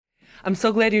I'm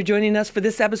so glad you're joining us for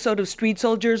this episode of Street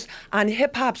Soldiers on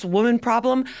Hip Hop's Woman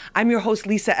Problem. I'm your host,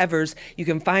 Lisa Evers. You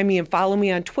can find me and follow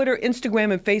me on Twitter,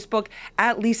 Instagram, and Facebook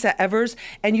at Lisa Evers.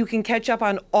 And you can catch up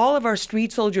on all of our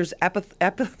Street Soldiers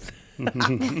Let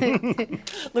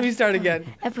me start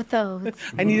again. Episodes.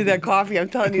 I needed that coffee, I'm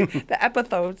telling you. The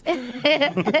episodes.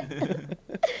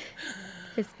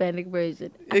 Hispanic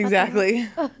version. Exactly.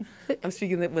 I'm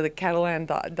speaking with a Catalan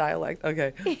dialect.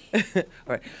 Okay. All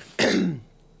right.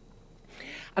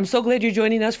 I'm so glad you're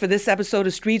joining us for this episode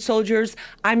of Street Soldiers.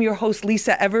 I'm your host,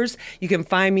 Lisa Evers. You can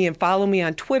find me and follow me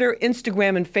on Twitter,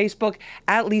 Instagram, and Facebook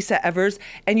at Lisa Evers.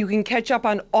 And you can catch up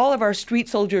on all of our Street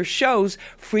Soldiers shows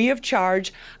free of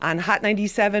charge on Hot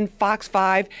 97, Fox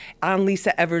 5, on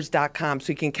lisaevers.com.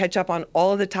 So you can catch up on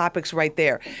all of the topics right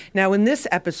there. Now, in this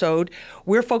episode,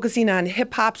 we're focusing on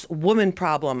hip-hop's woman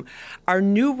problem. Are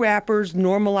new rappers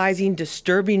normalizing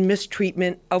disturbing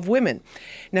mistreatment of women?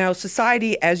 Now,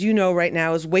 society, as you know right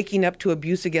now, is waking up to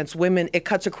abuse against women. It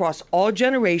cuts across all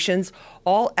generations,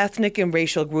 all ethnic and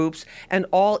racial groups, and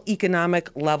all economic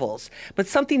levels. But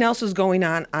something else is going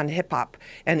on hip-hop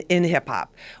and in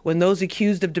hip-hop. When those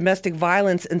accused of domestic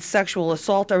violence and sexual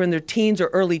assault are in their teens or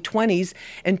early 20s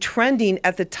and trending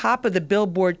at the top of the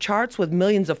Billboard charts with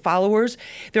millions of followers,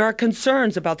 there are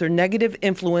concerns about their negative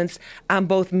influence on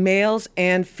both males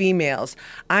and females.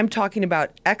 I'm talking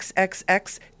about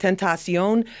XXX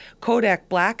Tentacion, Kodak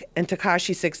Black, and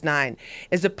Tekashi 6ix9ine.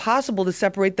 Is it possible to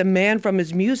separate the man from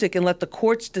his music and let the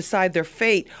courts decide their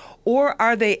fate? Or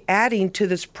are they adding to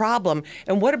this problem?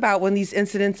 And what about when these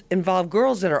incidents involve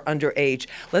girls that are underage?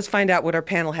 Let's find out what our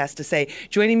panel has to say.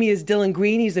 Joining me is Dylan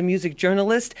Green. He's a music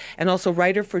journalist and also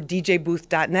writer for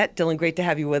DJBooth.net. Dylan, great to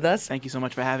have you with us. Thank you so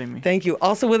much for having me. Thank you.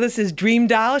 Also with us is Dream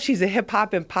Doll. She's a hip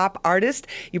hop and pop artist.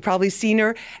 You've probably seen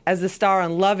her as the star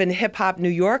on Love and Hip Hop New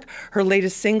York. Her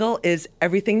latest single is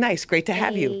Everything Nice. Great to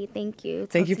have you. Thank you.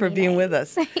 Thank you for being with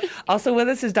us. Also with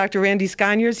us is Dr. Randy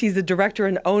Sconyers. He's the director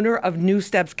and owner of New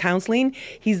Steps Counseling.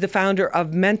 He's the founder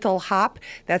of Mental Hop.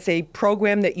 That's a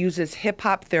program that uses hip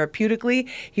hop therapeutically.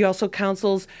 He also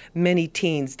counsels many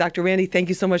teens. Dr. Randy, thank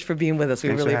you so much for being with us. We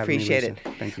really appreciate it.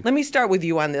 Thank you. Let me start with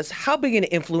you on this. How big an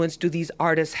influence do these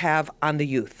artists have on the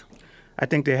youth? I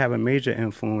think they have a major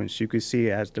influence. You can see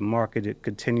as the market it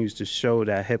continues to show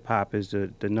that hip-hop is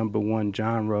the number one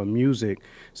genre of music.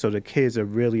 So the kids are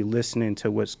really listening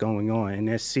to what's going on, and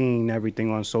they're seeing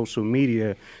everything on social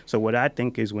media. So what I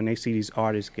think is when they see these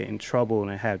artists get in trouble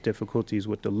and have difficulties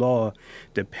with the law,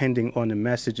 depending on the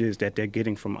messages that they're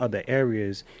getting from other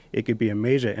areas, it could be a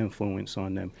major influence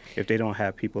on them if they don't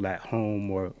have people at home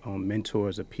or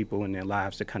mentors or people in their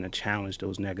lives to kind of challenge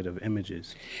those negative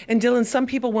images. And Dylan, some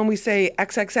people, when we say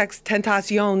XXX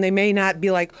Tentacion, they may not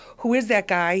be like, who is that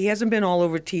guy? He hasn't been all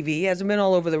over TV, he hasn't been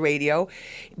all over the radio,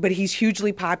 but he's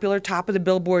hugely popular, top of the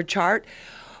Billboard chart.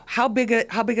 How big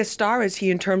a star is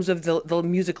he in terms of the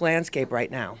music landscape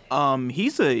right now?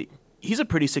 He's a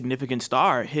pretty significant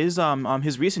star. His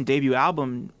recent debut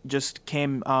album just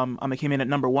came in at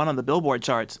number 1 on the Billboard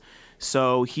charts.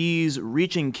 So he's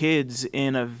reaching kids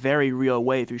in a very real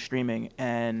way through streaming,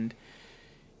 and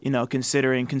you know,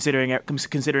 considering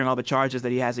all the charges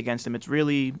that he has against him, it's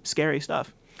really scary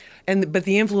stuff. But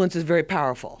the influence is very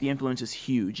powerful. The influence is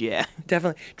huge, yeah.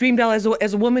 Definitely. Dream Doll, as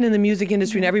a woman in the music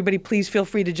industry, and everybody please feel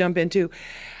free to jump into,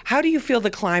 how do you feel the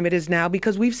climate is now?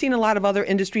 Because we've seen a lot of other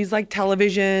industries like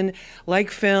television, like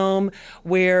film,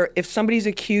 where if somebody's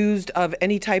accused of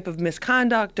any type of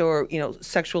misconduct or, you know,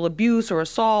 sexual abuse or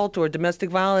assault or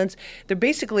domestic violence, they're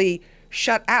basically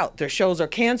shut out. Their shows are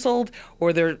canceled,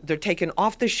 or they're taken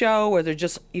off the show, or they're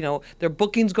just, you know, their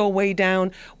bookings go way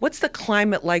down. What's the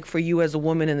climate like for you as a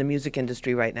woman in the music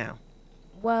industry right now?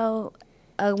 Well,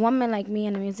 a woman like me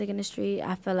in the music industry,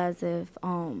 I feel as if,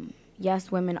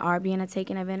 yes, women are being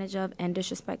taken advantage of and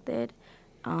disrespected.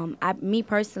 Me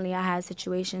personally, I had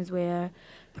situations where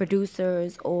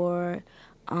producers or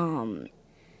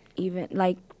even,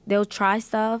 like, they'll try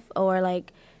stuff or,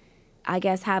 like, I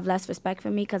guess have less respect for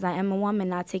me because I am a woman,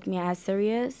 not take me as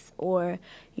serious, or,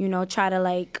 you know, try to,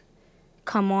 like,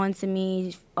 come on to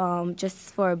me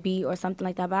just for a beat or something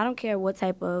like that. But I don't care what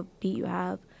type of beat you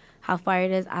have, how fire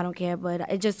it is, I don't care. But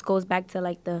it just goes back to,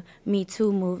 like, the Me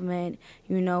Too movement,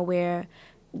 you know, where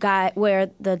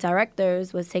the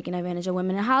directors was taking advantage of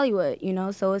women in Hollywood, you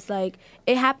know. So it's like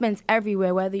it happens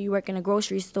everywhere, whether you work in a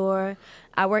grocery store.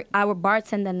 I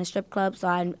bartend in the strip club,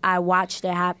 so I watched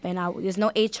it happen. There's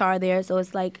no HR there, so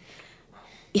it's like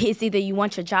it's either you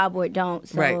want your job or it don't.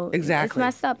 So right, exactly. It's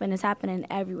messed up and it's happening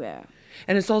everywhere.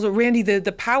 And it's also, Randy,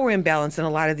 the power imbalance in a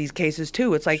lot of these cases,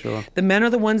 too. It's like the men are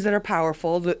the ones that are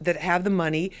powerful, that have the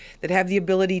money, that have the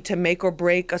ability to make or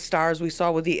break a star, as we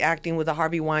saw with the acting with the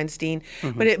Harvey Weinstein.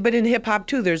 But in hip-hop,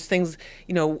 too, there's things,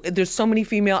 there's so many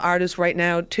female artists right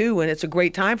now, too, and it's a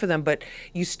great time for them. But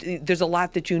there's a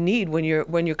lot that you need when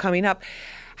you're coming up.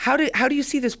 How do you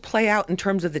see this play out in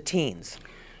terms of the teens?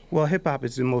 Well, hip-hop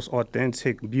is the most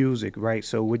authentic music, right?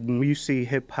 So when you see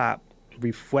hip-hop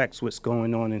reflects what's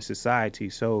going on in society.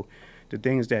 So the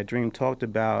things that Dream talked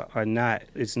about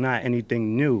it's not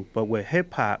anything new. But with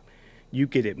hip-hop, you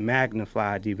get it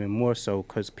magnified even more so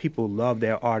because people love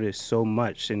their artists so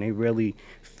much and they really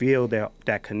feel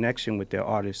that connection with their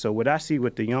artists. So what I see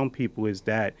with the young people is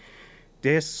that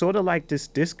there's sort of like this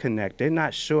disconnect. They're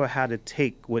not sure how to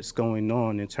take what's going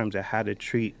on in terms of how to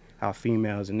treat our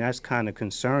females. And that's kind of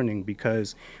concerning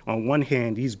because on one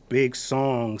hand, these big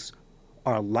songs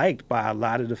are liked by a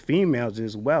lot of the females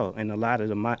as well, and a lot of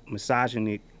the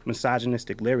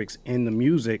misogynistic lyrics in the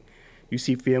music. You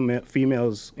see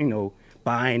females,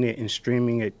 buying it and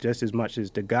streaming it just as much as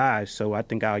the guys. So I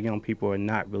think our young people are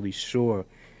not really sure,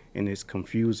 and it's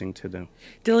confusing to them.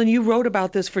 Dylan, you wrote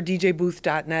about this for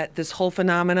DJBooth.net, this whole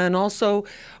phenomena, and also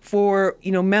for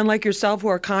men like yourself who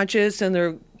are conscious and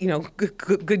they're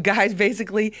good guys,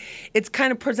 basically. It's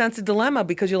kind of presents a dilemma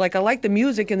because you're like, I like the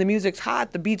music and the music's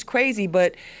hot, the beat's crazy,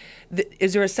 but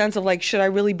is there a sense of like, should I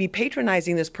really be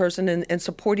patronizing this person and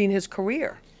supporting his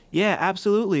career? Yeah,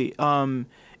 absolutely.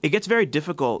 It gets very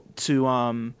difficult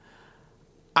to.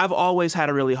 I've always had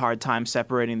a really hard time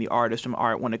separating the artist from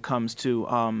art when it comes to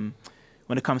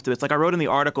this. Like I wrote in the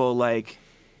article, like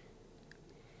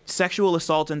sexual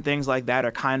assault and things like that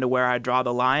are kind of where I draw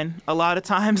the line a lot of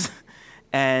times.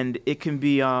 And it can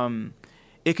be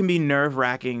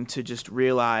nerve-wracking to just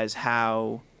realize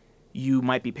how you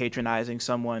might be patronizing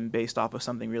someone based off of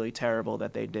something really terrible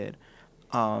that they did.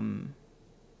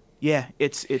 Yeah,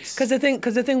 it's because the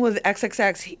thing with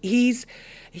XXX,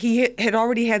 he had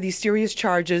already had these serious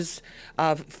charges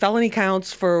of felony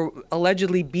counts for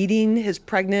allegedly beating his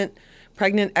pregnant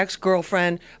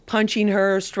ex-girlfriend, punching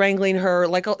her, strangling her.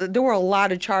 Like there were a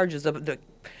lot of charges.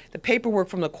 The paperwork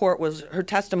from the court her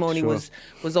testimony was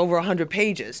over 100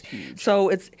 pages. Huge.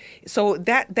 So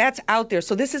that's out there.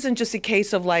 So this isn't just a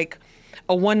case of like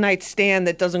a one-night stand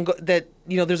that doesn't go, that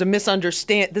there's a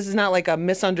misunderstand. This is not like a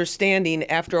misunderstanding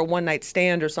after a one-night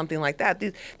stand or something like that.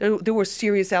 There were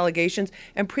serious allegations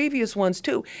and previous ones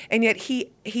too. And yet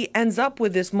he ends up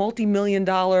with this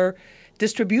multi-million-dollar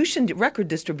record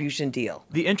distribution deal.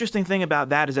 The interesting thing about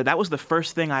that is that was the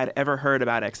first thing I had ever heard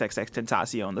about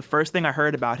XXXTentacion. The first thing I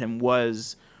heard about him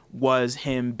was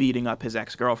him beating up his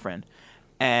ex-girlfriend.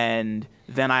 And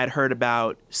then I had heard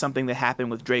about something that happened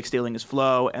with Drake stealing his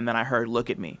flow, and then I heard "Look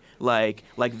at Me." Like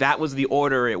that was the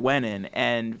order it went in,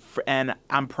 and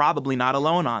I'm probably not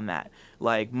alone on that.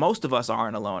 Like most of us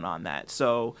aren't alone on that.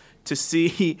 So to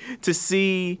see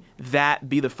that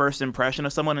be the first impression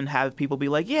of someone and have people be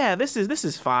like, yeah, this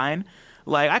is fine.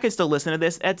 Like I can still listen to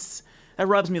this. That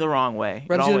rubs me the wrong way.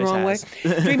 Rubs you the wrong way.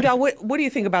 Dream Doll, what do you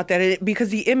think about that? Because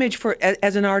the image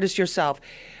as an artist yourself,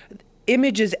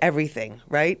 image is everything,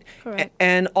 right? Correct.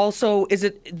 And also,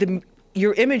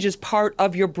 your image is part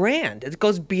of your brand. It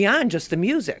goes beyond just the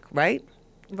music, right?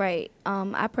 Right.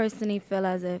 I personally feel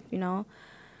as if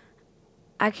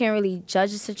I can't really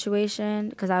judge the situation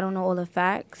because I don't know all the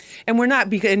facts. And we're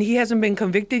not, and he hasn't been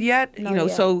convicted yet. No,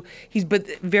 yet. So he's but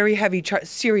very heavy,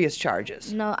 serious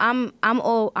charges. No, I'm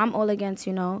all against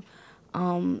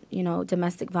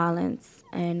domestic violence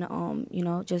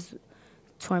and just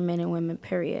tormenting women.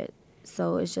 Period.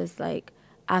 So it's just like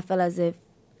I feel as if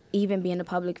even being a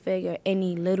public figure,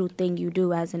 any little thing you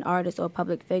do as an artist or a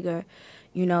public figure,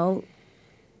 you're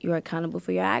accountable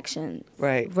for your actions.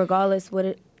 Right. Regardless what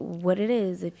it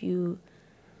is. If you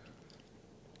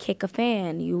kick a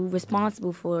fan, you're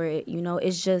responsible for it.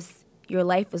 It's just your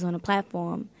life is on a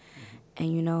platform.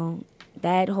 And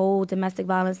that whole domestic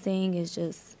violence thing is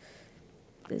just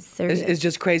serious. It's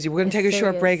just crazy. We're going to take a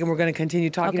short break and we're going to continue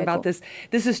talking about this.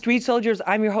 This is Street Soldiers.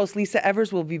 I'm your host, Lisa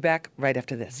Evers. We'll be back right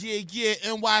after this. Yeah,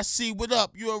 NYC, what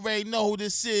up? You already know who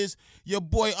this is. Your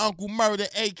boy Uncle Murder,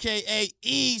 a.k.a.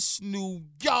 East New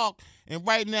York. And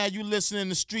right now you listening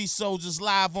to Street Soldiers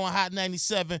live on Hot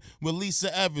 97 with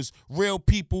Lisa Evers. Real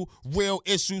people, real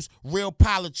issues, real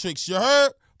politics. You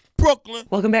heard? Brooklyn.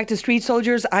 Welcome back to Street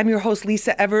Soldiers. I'm your host,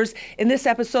 Lisa Evers. In this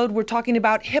episode, we're talking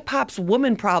about hip-hop's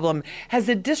woman problem. Has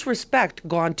the disrespect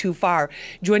gone too far?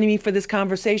 Joining me for this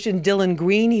conversation, Dylan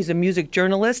Green. He's a music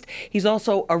journalist. He's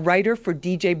also a writer for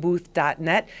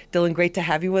DJBooth.net. Dylan, great to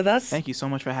have you with us. Thank you so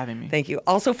much for having me. Thank you.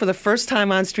 Also, for the first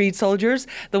time on Street Soldiers,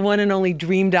 the one and only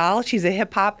Dream Doll. She's a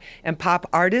hip-hop and pop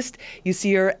artist. You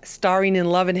see her starring in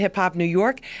Love and Hip Hop New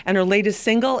York, and her latest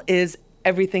single is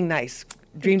Everything Nice.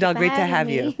 Dream Doll, great to have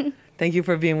you. Thank you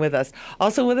for being with us.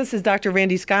 Also with us is Dr.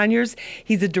 Randy Sconyers.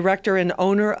 He's the director and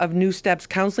owner of New Steps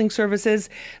Counseling Services,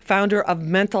 founder of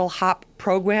Mental Hop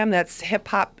Program, that's hip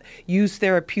hop used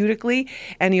therapeutically,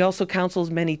 and he also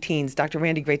counsels many teens. Dr.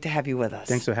 Randy, great to have you with us.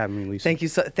 Thanks for having me,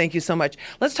 Lisa. Thank you so much.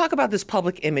 Let's talk about this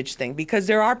public image thing, because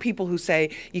there are people who say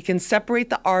you can separate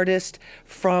the artist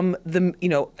from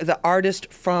the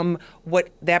artist from what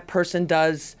that person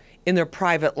does in their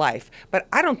private life. But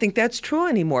I don't think that's true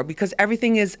anymore, because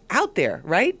everything is out there,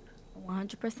 right?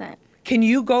 100%. Can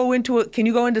you go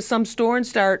into some store and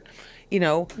start,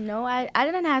 No, I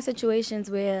didn't have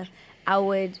situations where I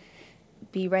would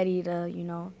be ready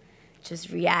to,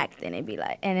 just react and it'd be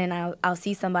like, and then I'll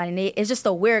see somebody and it's just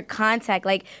a weird contact.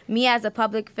 Like me as a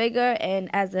public figure and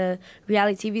as a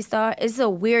reality TV star, it's a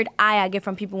weird eye I get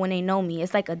from people when they know me.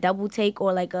 It's like a double take,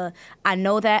 or like I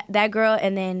know that girl,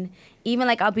 and then even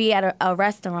like I'll be at a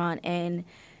restaurant and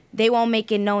they won't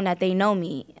make it known that they know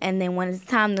me. And then when it's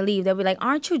time to leave, they'll be like,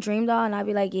 "Aren't you Dream Doll?" And I'll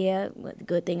be like, "Yeah,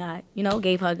 good thing I,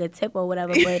 gave her a good tip or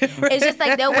whatever." But it's just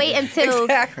like they'll wait until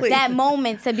that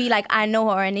moment to be like, "I know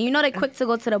her." And then, they're quick to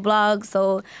go to the blog.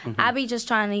 So I be just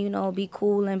trying to, be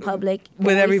cool in public.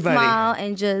 With everybody. Smile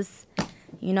and just,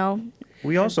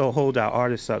 We also hold our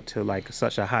artists up to like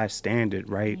such a high standard,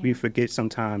 right? We forget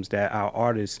sometimes that our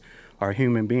artists are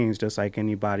human beings just like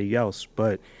anybody else,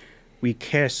 but we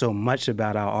care so much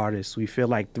about our artists. We feel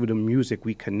like through the music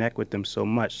we connect with them so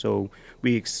much, so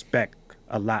we expect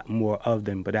a lot more of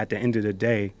them. But at the end of the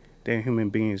day, they're human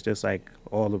beings just like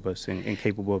all of us, and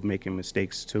capable of making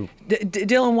mistakes too.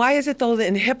 Dylan, why is it though that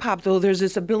in hip hop though there's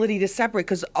this ability to separate?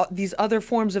 Because these other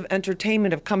forms of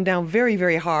entertainment have come down very,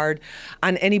 very hard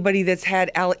on anybody that's had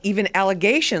even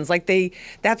allegations. Like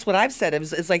that's what I've said.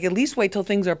 It's like at least wait till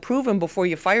things are proven before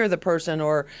you fire the person,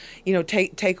 or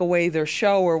take away their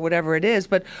show or whatever it is.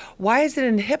 But why is it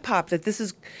in hip hop that this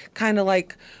is kind of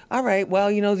like, all right, well,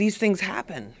 these things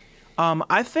happen?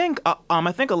 I think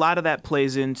a lot of that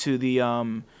plays into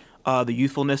the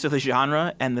youthfulness of the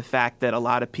genre, and the fact that a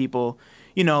lot of people,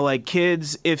 like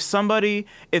kids, if somebody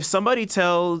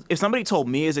told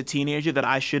me as a teenager that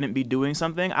I shouldn't be doing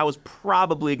something, I was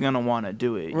probably gonna want to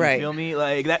do it. You right. feel me?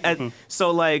 Like that.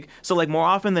 So more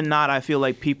often than not, I feel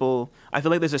like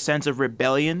there's a sense of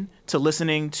rebellion to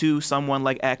listening to someone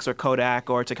like X or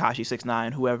Kodak or Tekashi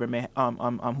 6ix9ine, whoever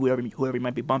you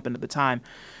might be bumping at the time,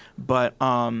 but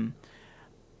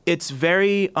it's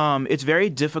very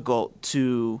difficult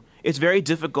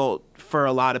for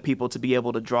a lot of people to be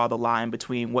able to draw the line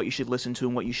between what you should listen to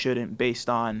and what you shouldn't, based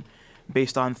on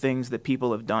things that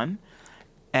people have done.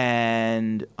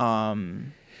 And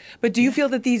But do you feel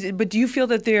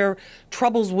that their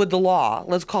troubles with the law,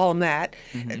 let's call them that,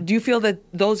 do you feel that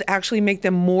those actually make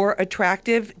them more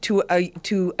attractive to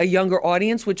a younger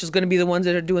audience, which is going to be the ones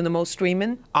that are doing the most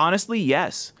streaming? Honestly,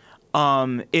 yes.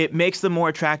 It makes them more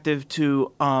attractive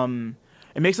to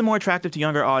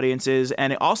younger audiences,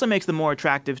 and it also makes them more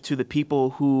attractive to the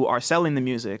people who are selling the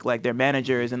music, like their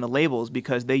managers and the labels,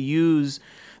 because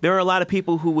there are a lot of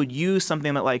people who would use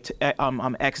something that like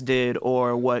X did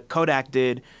or what Kodak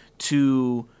did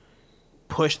to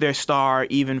push their star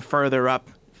even further up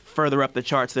the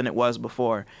charts than it was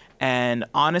before. And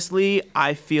honestly,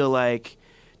 I feel like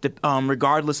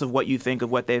regardless of what you think of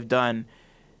what they've done,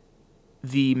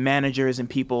 the managers and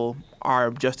people are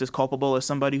just as culpable as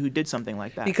somebody who did something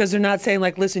like that. Because they're not saying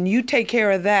like, listen, you take care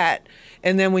of that,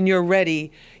 and then when you're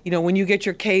ready, when you get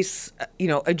your case,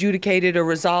 adjudicated or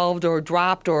resolved or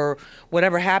dropped or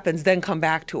whatever happens, then come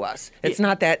back to us. It's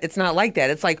not like that.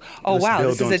 It's like, oh wow,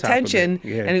 this is attention,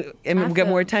 and we'll get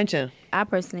more attention. I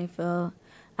personally feel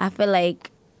like,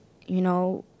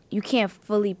 you can't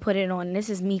fully put it on, this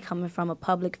is me coming from a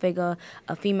public figure,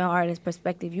 a female artist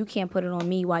perspective, you can't put it on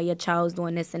me while your child's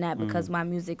doing this and that because my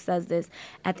music says this.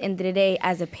 At the end of the day,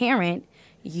 as a parent,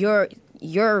 your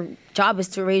job is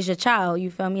to raise your child,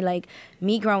 you feel me? Like,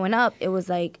 me growing up, it was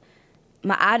like,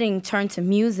 I didn't turn to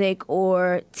music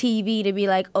or TV to be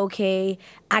like, okay,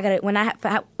 I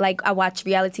watch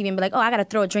reality TV and be like, oh, I gotta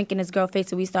throw a drink in this girl's face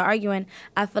so we start arguing.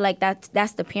 I feel like that's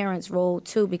the parent's role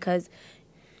too, because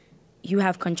you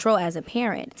have control as a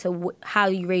parent to how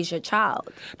you raise your child.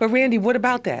 But Randy, what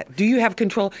about that? Do you have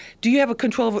control? Do you have a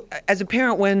control as a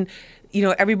parent when,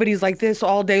 everybody's like this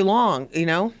all day long,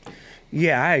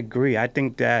 Yeah, I agree. I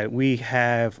think that we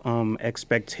have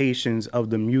expectations of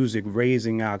the music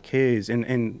raising our kids.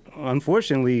 And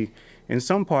unfortunately, in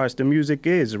some parts, the music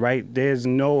is, right? There's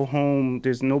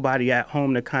nobody at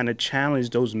home to kind of challenge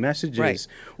those messages. Right.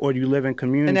 Or you live in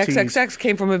communities. And XXX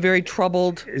came from a very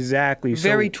troubled, Exactly.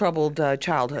 very troubled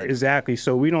childhood. Exactly.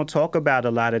 So we don't talk about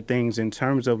a lot of things in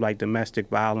terms of like domestic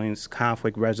violence,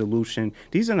 conflict resolution.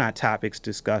 These are not topics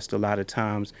discussed a lot of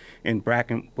times in black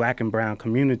and brown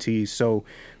communities. So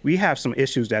we have some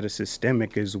issues that are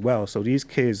systemic as well. So these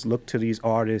kids look to these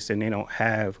artists and they don't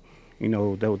have,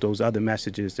 those other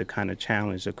messages to kind of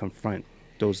challenge or confront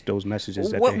those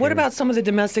messages. What about some of the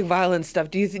domestic violence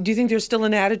stuff? Do you think there's still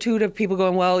an attitude of people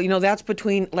going, well, that's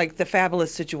between like the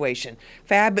Fabulous situation?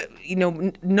 Fab,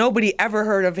 nobody ever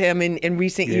heard of him in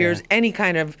recent years, any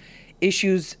kind of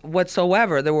issues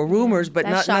whatsoever. There were rumors, but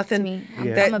That shocked nothing me. I'm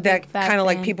a that big Fab kind of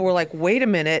like fan. people were like, wait a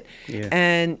minute. Yeah.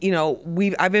 And,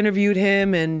 I've interviewed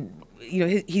him and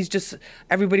he's just,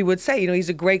 everybody would say, he's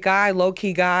a great guy, low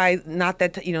key guy, not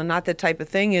that type of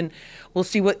thing. And we'll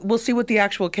see what the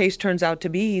actual case turns out to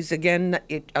be. He's again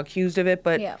accused of it,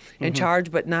 but in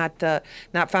charge, but not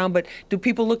found. But do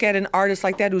people look at an artist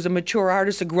like that, who's a mature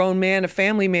artist, a grown man, a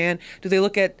family man? Do they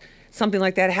look at something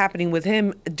like that happening with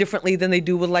him differently than they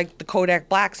do with like the Kodak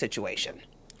Black situation?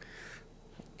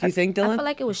 Do you think, Dylan? I feel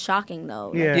like it was shocking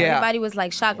though. Yeah. Like, Yeah. everybody was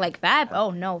like shocked, like Fab. Oh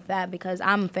no, Fab, because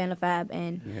I'm a fan of Fab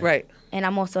and Right. and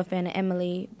I'm also a fan of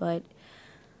Emily, but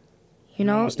you I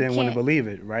know, almost didn't want to believe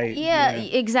it, right? Yeah,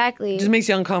 exactly. It just makes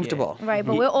you uncomfortable. Right,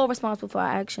 but we're all responsible for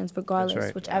our actions, regardless,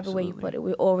 right. whichever way you put it.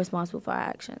 We're all responsible for our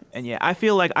actions. And yeah, I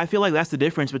feel like that's the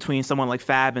difference between someone like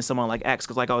Fab and someone like X.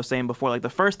 Because like I was saying before, like the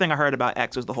first thing I heard about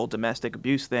X was the whole domestic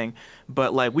abuse thing.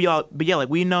 But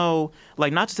we know,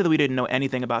 like, not to say that we didn't know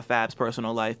anything about Fab's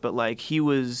personal life, but like it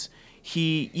was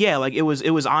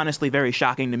honestly very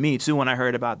shocking to me too when I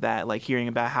heard about that. Like hearing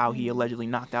about how he allegedly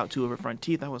knocked out 2 of her front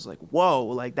teeth, I was like, whoa,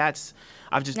 like I've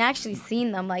just And I actually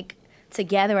seen them like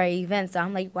together at events. So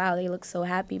I'm like, wow, they look so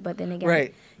happy. But then again,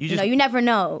 Right. you never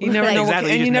know. You never Like, know,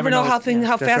 Exactly, and you you just never never know know how what's-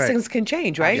 how That's fast right. things can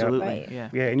change, right? absolutely, Right. yeah.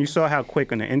 Yeah, and you saw how quick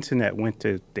when the internet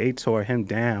they tore him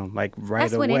down like right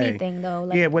That's away. with anything though.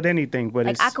 Like, Yeah, with anything, but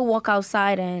like it's I could walk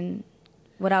outside and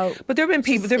without. But there have been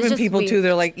people. It's There have been just people too. weird.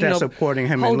 They're like, that's supporting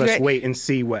him, and hold let's your- wait and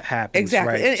see what happens.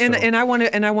 Exactly, right? and So- I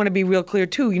want to be real clear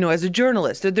too. As a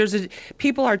journalist,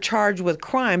 people are charged with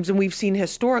crimes, and we've seen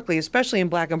historically, especially in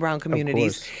Black and Brown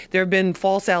communities, course. there have been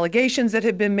false allegations that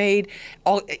have been made.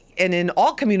 And in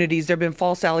all communities, there have been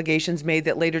false allegations made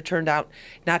that later turned out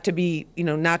not to be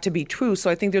true.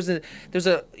 So I think there's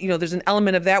an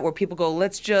element of that where people go, we need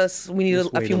Just a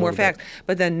wait few a more little bit. facts.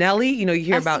 But then Nelly, you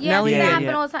hear about Nelly. Yeah, Yeah, happen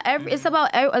yeah. all the time. It's about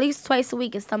at least twice a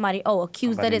week. Is somebody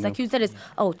accused of Somebody this, new. accused of this.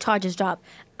 Oh, charges dropped.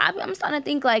 I'm starting to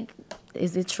think like,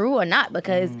 is it true or not?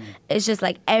 Because it's just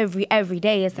like every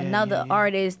day it's another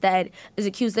artist that is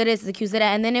accused of this, is accused of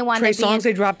that, and then they wind Trey up being, Songz,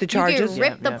 they dropped the charges. You get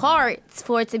ripped Yeah, yeah. apart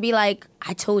for it to be like,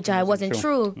 I told you it wasn't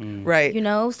true. Right.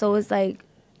 So it's like,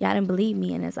 y'all didn't believe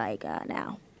me, and it's like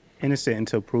now. innocent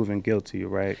until proven guilty,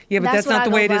 right? Yeah, but that's That's what not I the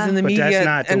go way it is by. in the But media that's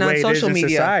not the and on way it is social in media.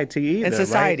 society either. In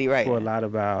society, right? For a lot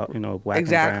of our, black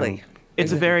Exactly. and brown.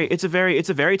 It's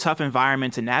a very tough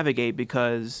environment to navigate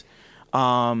because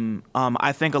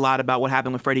I think a lot about what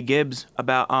happened with Freddie Gibbs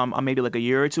about maybe like a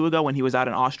year or two ago when he was out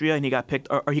in Austria and he got picked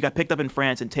up in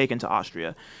France and taken to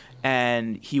Austria,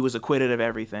 and he was acquitted of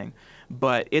everything.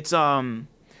 But it's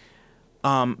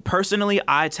personally,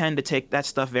 I tend to take that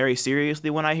stuff very seriously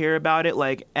when I hear about it,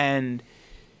 and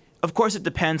of course it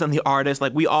depends on the artist.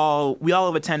 Like we all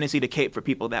have a tendency to cape for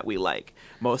people that we like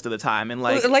most of the time, and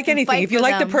like anything, Fight if you for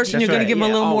like the them. person, That's you're going to right. give them a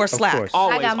Yeah, little more of slack. course.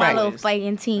 always, I got my little always.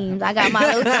 fighting teams. I got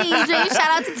my little team dream. Shout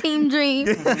out to Team Dream.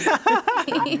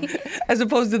 As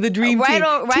opposed to the dream Right team.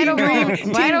 or Team wrong. Dream, Right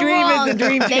Team or Dream wrong. is the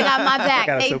dream They team. got my back.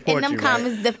 Gotta They support in them you, right?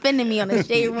 comments defending me on the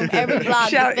shade room every blog.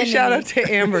 defending Shout me. out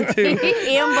to Amber too. Amber,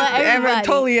 everybody. Amber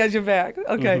totally has your back.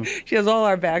 Okay, she has all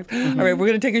our backs. All right, we're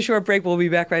going to take a short break. We'll be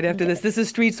back right after this. This is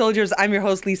Street Soldiers. I'm your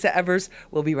host, Lisa Evers.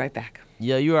 We'll be right back.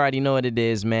 Yo, you already know what it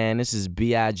is, man. This is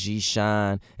B.I.G.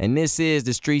 Shine, and this is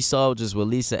the Street Soldiers with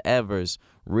Lisa Evers.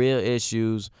 Real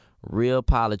issues, real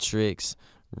politics,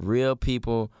 real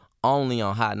people, only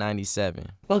on Hot 97.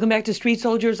 Welcome back to Street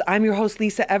Soldiers. I'm your host,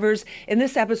 Lisa Evers. In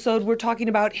this episode, we're talking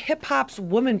about hip-hop's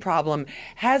woman problem.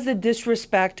 Has the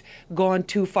disrespect gone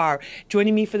too far?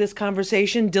 Joining me for this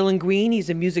conversation, Dylan Green. He's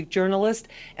a music journalist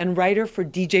and writer for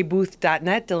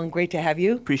DJBooth.net. Dylan, great to have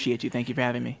you. Appreciate you. Thank you for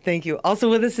having me. Thank you. Also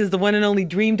with us is the one and only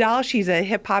Dream Doll. She's a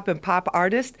hip-hop and pop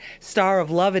artist, star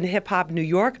of Love and Hip Hop New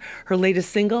York. Her latest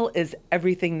single is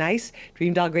Everything Nice.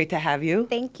 Dream Doll, great to have you.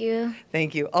 Thank you.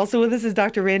 Thank you. Also with us is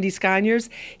Dr. Randy Sconyers.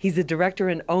 He's the director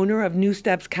and owner of New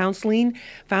Steps Counseling,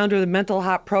 founder of the Mental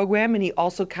Hop program, and he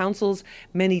also counsels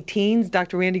many teens.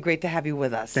 Dr. Randy, great to have you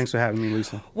with us. Thanks for having me,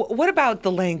 Lisa. What about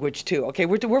the language, too? Okay,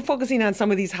 we're focusing on some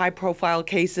of these high-profile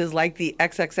cases like the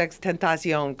XXX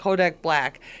Tentacion, Kodak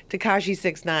Black, Tekashi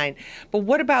 6ix9ine. But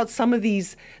what about some of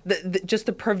these, just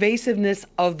the pervasiveness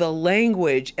of the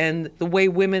language and the way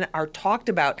women are talked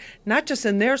about, not just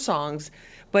in their songs,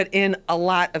 but in a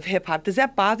lot of hip-hop? Does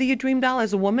that bother you, Dream Doll,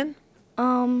 as a woman?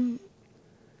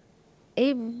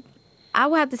 I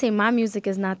would have to say my music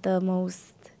is not the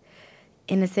most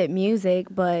innocent music,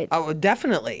 but Oh,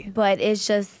 definitely. but it's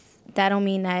just that don't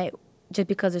mean that just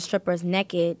because a stripper is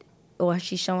naked or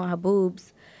she's showing her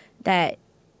boobs that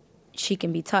she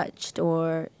can be touched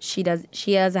or she doesn't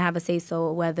have a say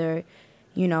so whether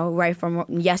right from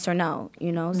yes or no,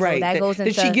 so Right. that goes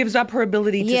into that she gives up her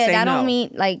ability to say no. that don't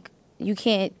mean like you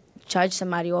can't judge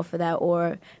somebody off of that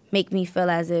or make me feel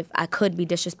as if I could be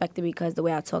disrespected because the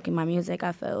way I talk in my music,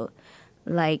 I feel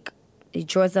like it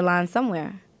draws the line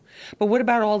somewhere. But what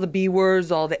about all the B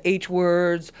words, all the H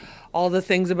words, all the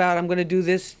things about I'm going to do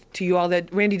this to you, all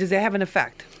that? Randy, does that have an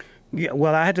effect? Yeah,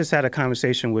 well, I just had a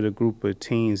conversation with a group of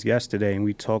teens yesterday, and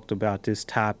we talked about this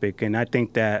topic, and I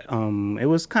think that it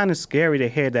was kind of scary to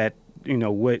hear that,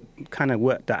 what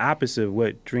the opposite of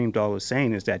what Dream Doll was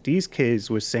saying is that these kids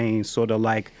were saying sort of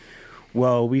like,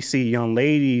 well, we see young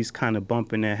ladies kind of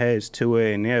bumping their heads to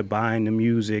it, and they're buying the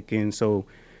music, and so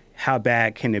how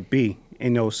bad can it be?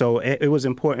 So it was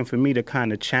important for me to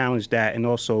kind of challenge that and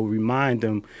also remind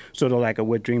them sort of like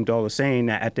what Dream Doll is saying,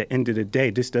 that at the end of the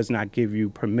day, this does not give you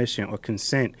permission or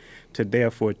consent to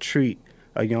therefore treat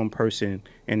a young person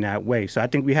in that way. So I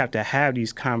think we have to have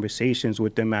these conversations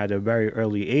with them at a very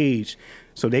early age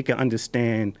so they can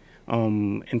understand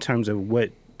in terms of what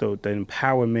the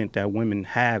empowerment that women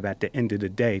have at the end of the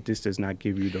day. This does not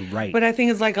give you the right. But I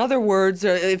think it's like other words.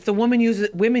 If the women use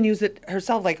it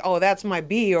herself, like, oh, that's my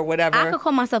B or whatever. I could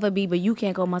call myself a B, but you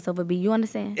can't call myself a B. You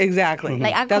understand? Exactly.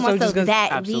 Like, I call That's what I was myself just gonna-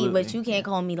 that Absolutely. B, but you can't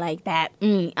call me like that.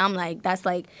 I'm like, that's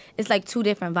like, it's like two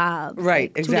different vibes.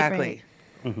 Right, Like, two exactly.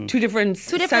 different- Two different different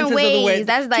senses of the way. ways.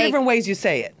 That's two like- different ways you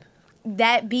say it.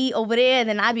 That B over there,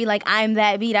 then I'd be like, I'm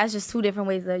that B. That's just two different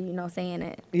ways of, saying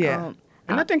it. Yeah.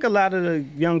 And I think a lot of the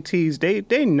young teens, they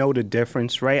know the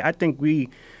difference, right? I think we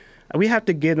have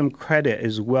to give them credit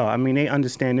as well. I mean, they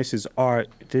understand this is art.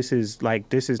 This is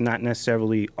not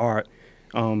necessarily art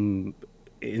in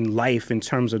life in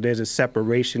terms of there's a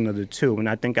separation of the two. And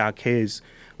I think our kids,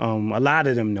 a lot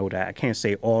of them know that. I can't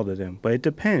say all of them, but it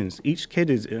depends. Each kid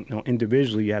is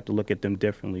individually, you have to look at them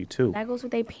differently too. That goes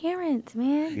with their parents,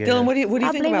 man. Yeah. Dylan, what do you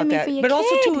Stop think blaming about me that? for your But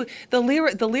also kid. too,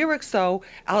 the lyrics though.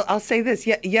 I'll say this.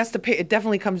 Yes, it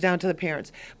definitely comes down to the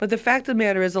parents. But the fact of the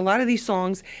matter is, a lot of these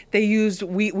songs they used.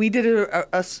 We did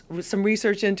some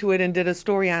research into it and did a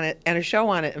story on it and a show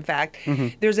on it. In fact,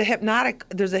 there's a hypnotic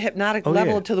Oh,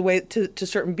 level yeah. to the way to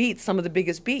certain beats. Some of the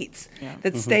biggest beats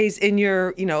that stays in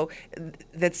your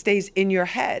that stays in your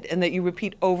head and that you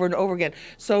repeat over and over again.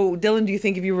 So, Dylan, do you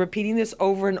think if you're repeating this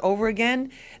over and over again,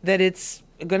 that it's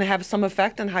going to have some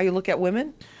effect on how you look at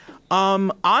women?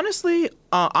 Honestly,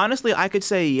 I could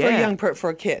say yeah. For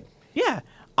a kid. Yeah,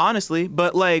 honestly,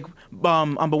 but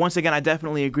but once again, I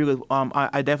definitely agree with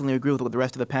I definitely agree with what the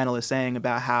rest of the panel is saying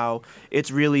about how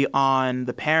it's really on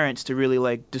the parents to really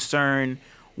like discern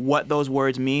what those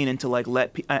words mean and to like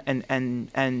let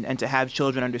and to have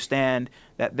children understand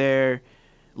that they're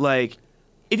like,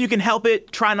 if you can help it,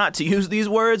 try not to use these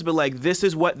words, but like this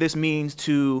is what this means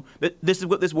this is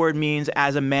what this word means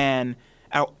as a man.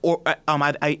 Or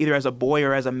either as a boy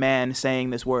or as a man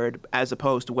saying this word, as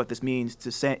opposed to what this means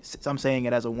to say. I'm saying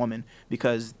it as a woman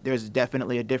because there's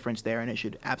definitely a difference there, and it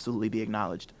should absolutely be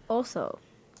acknowledged. Also,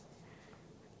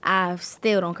 I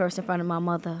still don't curse in front of my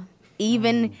mother.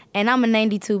 And I'm a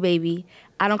 92 baby.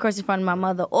 I don't curse in front of my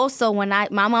mother. Also, when my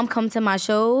mom comes to my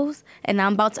shows and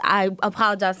I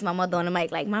apologize to my mother on the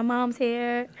mic, like, my mom's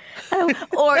here. I'll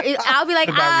be like,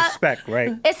 It's about respect,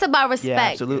 right? It's about respect. Yeah,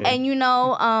 absolutely.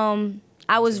 And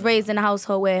I was raised in a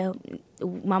household where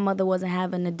my mother wasn't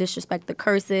having to disrespect the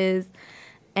curses,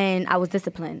 and I was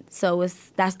disciplined. So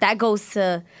that goes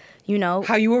to, you know.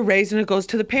 How you were raised, and it goes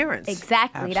to the parents.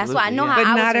 Exactly. That's why I Absolutely, know yeah. how But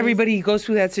I was not raised. everybody goes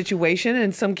through that situation,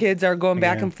 and some kids are going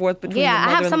back Yeah. and forth between Yeah, the I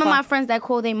mother have and some the of my father. friends that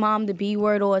call their mom the B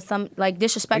word or some like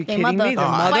disrespect their kidding mother. me? Their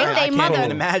mother? Fight I their can't mother.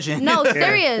 even imagine. No,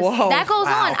 serious. Whoa. That goes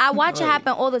Wow. on. I watch it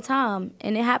happen all the time,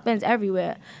 and it happens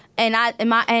everywhere. And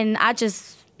I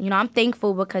just, you know, I'm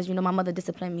thankful because, you know, my mother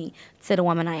disciplined me to the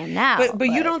woman I am now. But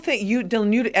you don't think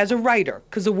Dylan, you as a writer,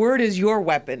 because the word is your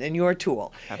weapon and your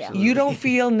tool. Absolutely. You don't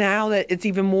feel now that it's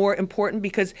even more important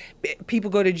because people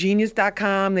go to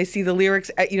genius.com, they see the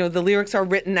lyrics, you know, the lyrics are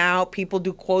written out, people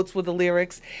do quotes with the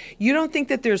lyrics. You don't think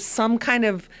that there's some kind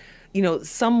of, you know,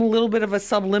 some little bit of a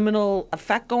subliminal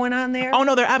effect going on there? Oh,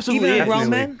 no, there absolutely Even is. in grown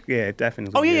Definitely. men? Yeah,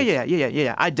 definitely. Oh yeah, is.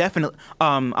 yeah. I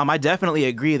definitely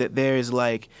agree that there's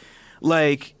like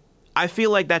I feel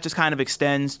like that just kind of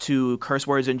extends to curse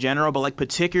words in general, but like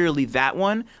particularly that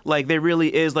one, like there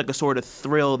really is like a sort of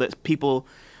thrill that people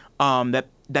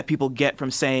that people get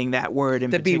from saying that word in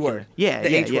The B particular. word. Yeah,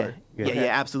 The yeah, H yeah. word.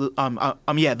 Yeah,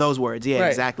 absolutely. Yeah, those words. Yeah, Right.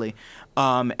 exactly.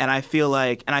 And I feel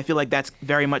like that's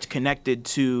very much connected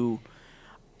to.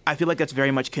 I feel like that's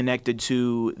very much connected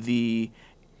to the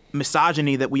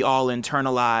misogyny that we all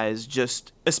internalize,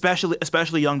 just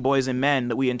especially young boys and men,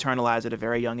 that we internalize at a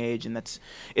very young age, and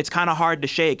it's kind of hard to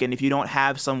shake. And if you don't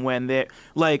have someone there,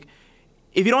 like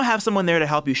if you don't have someone there to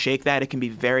help you shake that, it can be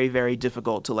very, very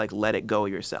difficult to like let it go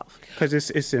yourself. Because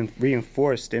it's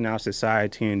reinforced in our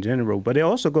society in general. But it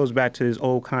also goes back to this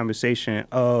old conversation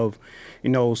of, you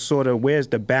know, sort of where's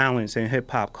the balance in hip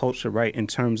hop culture, right, in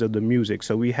terms of the music.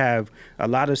 So we have a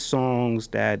lot of songs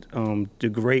that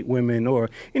degrade women or,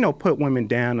 you know, put women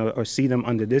down or see them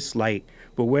under this light.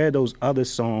 But where are those other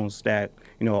songs that,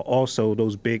 you know, also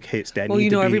those big hits that Well, need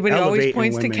you know, to be everybody always elevating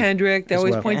points to women Kendrick. They as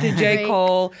always well. point to J. Drake.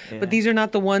 Cole. Yeah. But these are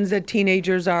not the ones that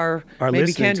teenagers are maybe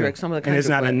listening Kendrick, to. some of the And it's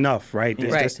Kendrick not ones. enough, right?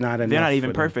 It's Right. just not enough. They're not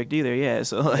even for them. perfect either. Yeah,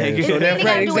 so like So It's they're- really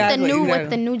got to do with Exactly, the new exactly. with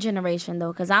the new generation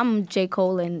though, because I'm J.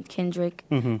 Cole and Kendrick.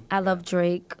 I love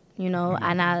Drake, you know,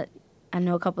 and I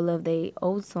know a couple of their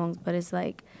old songs, but it's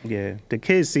like Yeah, the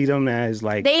kids see them as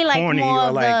like They like corny more or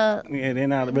of like the- yeah, they're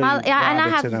not really and I vibing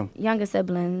have to them. younger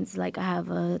siblings. Like I have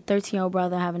a 13-year-old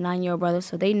brother, I have a 9-year-old brother,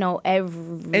 so they know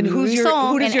every And who does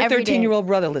song your and every day. 13-year-old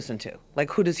brother listen to?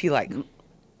 Like, who does he like?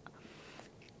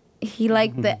 He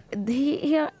like the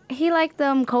he like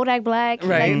them Kodak Black, he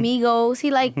Right. like Migos, he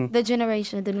like the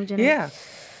generation, the new generation. Yeah.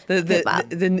 Hip-hop.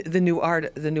 The new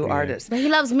artist. But he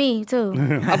loves me too.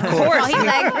 Of course. Oh, he's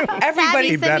like,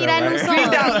 Everybody Tabby, send me that new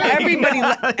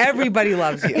song. everybody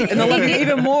loves you, and they love you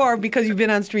even more because you've been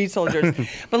on Street Soldiers.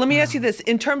 But let me ask you this: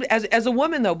 in terms as a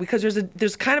woman, though, because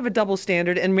there's kind of a double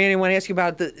standard, and Mary, I want to ask you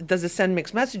about does it send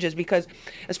mixed messages? Because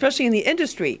especially in the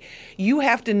industry, you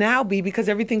have to now be, because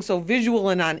everything's so visual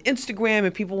and on Instagram,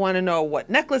 and people want to know what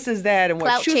necklace is that and what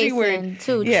Clout shoes he wearing.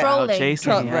 chasing too, Yeah. trolling.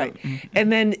 Chasing, yeah. Right.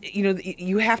 And then, you know,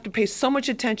 you have to pay so much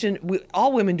attention.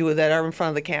 All women do that are in front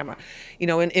of the camera, you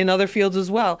know, in other fields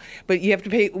as well. But we have to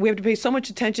pay so much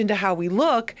attention to how we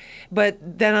look. But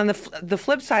then on the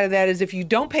flip side of that is if you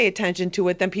don't pay attention to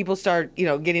it, then people start, you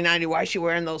know, getting on you. Why is she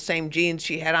wearing those same jeans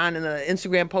she had on in the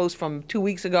Instagram post from 2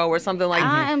 weeks ago or something like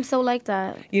that? I am so like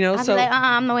that. You know, I be so- like,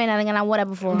 I'm not wearing that again. I wore that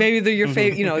before. Maybe they're your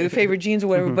favorite, you know, your favorite jeans or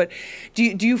whatever. But do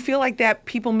you feel like that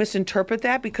people misinterpret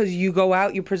that because you go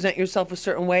out, you present yourself a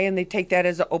certain way, and they take that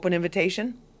as an open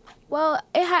invitation? Well,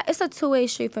 it's a two-way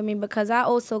street for me because I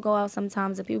also go out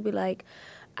sometimes and people be like,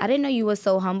 I didn't know you were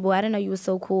so humble. I didn't know you were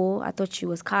so cool. I thought you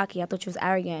was cocky. I thought you was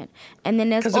arrogant. And then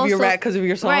there's 'Cause also of your rap, 'cause of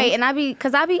your songs? right. And I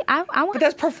want. But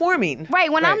that's performing. Right,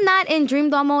 when I'm not in dream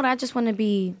doll mode, I just want to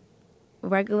be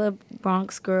regular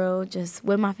Bronx girl, just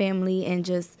with my family and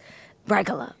just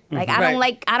regular. Like I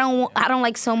Right. don't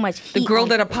like so much heat. The girl on-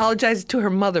 that apologized to her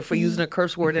mother for using a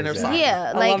curse word in her song.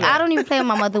 yeah, I like love that. I don't even play with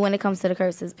my mother when it comes to the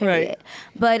curses. Period. Right.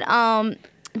 But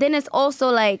then it's also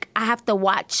like I have to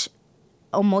watch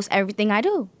almost everything I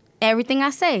do, everything I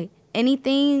say.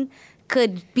 Anything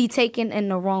could be taken in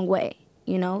the wrong way,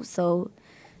 you know. So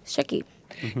it's tricky.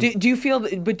 Do you feel?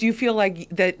 But do you feel like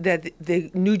that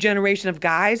the new generation of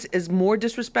guys is more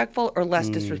disrespectful or less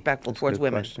disrespectful towards Good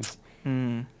women?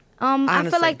 question. I feel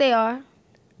Honestly. like they are.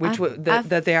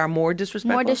 That they are more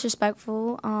disrespectful. More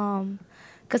disrespectful.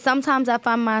 Cause sometimes I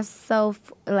find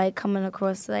myself like coming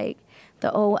across like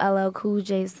the old LL Cool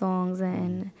J songs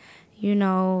and you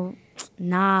know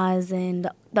Nas and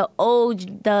the old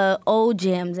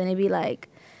gems and it'd be like,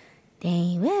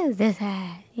 dang, where's this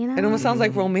at? You know. It almost sounds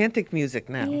like romantic music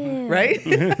now, Yeah. right?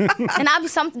 And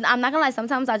I'm not gonna lie,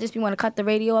 sometimes I just be want to cut the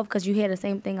radio off because you hear the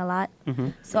same thing a lot.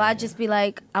 So I just be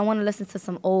like, I want to listen to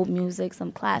some old music,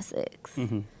 some classics.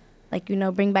 Like, you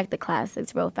know, bring back the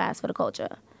classics real fast for the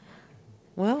culture.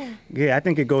 Well, Yeah, I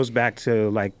think it goes back to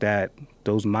like that,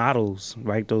 those models,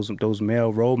 right? Those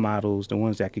male role models, the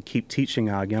ones that could keep teaching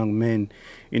our young men,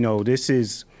 this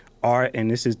is art and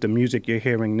this is the music you're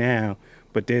hearing now,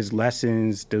 but there's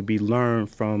lessons to be learned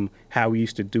from how we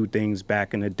used to do things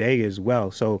back in the day as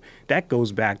well. So that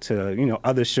goes back to,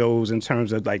 other shows in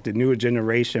terms of like the newer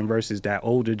generation versus that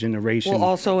older generation. well,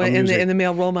 also of in music. the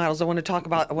male role models, I want to talk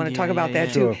about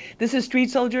that too. Sure. This is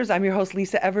Street Soldiers. I'm your host,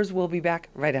 Lisa Evers. We'll be back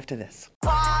right after this.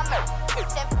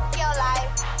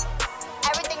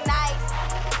 Everything nice.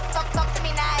 Talk to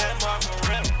me nice.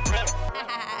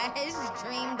 It's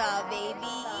dream though,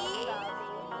 baby.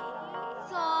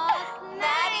 Talk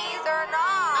nice or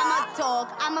not. I'm a dog,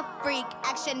 I'm a freak,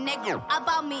 action nigga.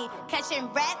 About me,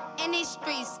 catching rat in these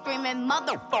streets, screaming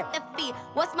motherfuck the feet.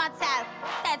 What's my tab?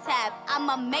 That tab.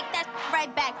 I'ma make that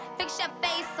right back. Fix your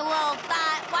face a little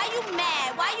thought. Why you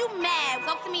mad? Why you mad?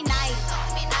 Talk to me nice. Talk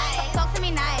to me nice. Talk to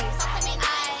me nice. Talk to me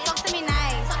nice. Talk to me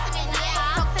nice.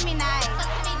 Talk to me nice.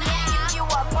 Talk to me nice. If you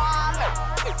a baller,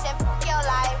 then f your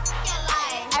life.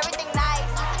 Everything nice.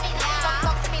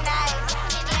 Talk to me nice.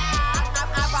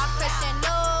 I rock Christian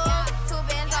Louboutin, 2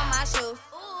 bands on my shoes.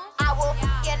 I will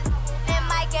get and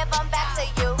might give them back to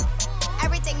you.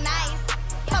 Everything nice.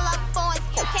 Pull up phones,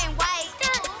 you can't wait.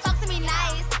 Talk to me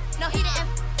nice. No, he didn't,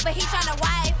 but he tryna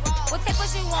wipe. We'll take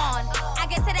what you want. I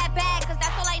get to that bag, cause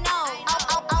that's all I know.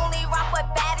 I'll only rock with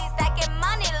baddies that get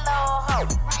money low.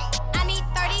 I need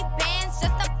 30 bands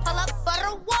just to pull up for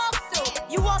the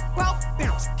walkthrough. You a broke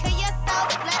bitch, kill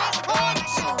yourself, let it haunt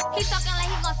you. He talking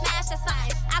like he gon' smash or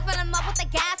something. I fill him up with the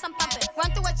gas, I'm pumping. Run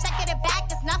through a check, get it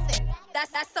back, it's nothing.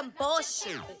 That's some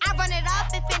bullshit. I run it up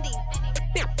in Fendi.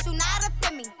 Bitch, you not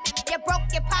offend me. You broke,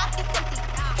 your pockets empty.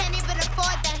 Can't even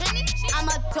afford the Henny. I'm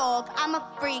a dog, I'm a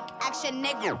freak, action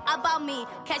nigga. About me,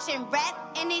 catching rat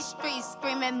in these streets,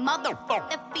 screaming motherfuck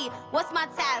the feet. What's my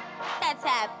tab? That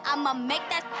tab. I'ma make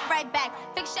that right back.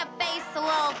 Fix your face a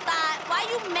little thought. Why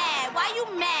you mad? Why you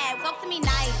mad? Talk to me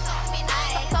nice. Talk to me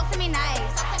nice. Talk to me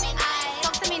nice. Talk to me nice.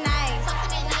 Talk to me nice. Talk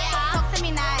to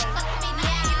me nice. Talk to me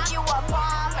nice. If you a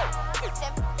baller, then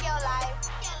f your life.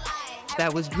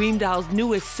 That was Dream Doll's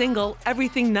newest single,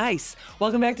 Everything Nice.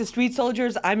 Welcome back to Street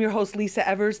Soldiers. I'm your host, Lisa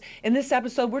Evers. In this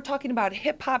episode, we're talking about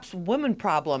hip-hop's women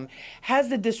problem. Has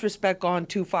the disrespect gone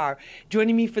too far?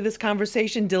 Joining me for this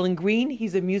conversation, Dylan Green.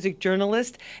 He's a music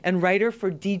journalist and writer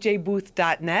for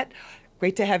DJBooth.net.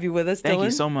 Great to have you with us, Dylan. Thank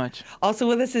you so much. Also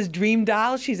with us is Dream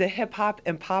Doll. She's a hip-hop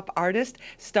and pop artist,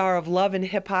 star of Love and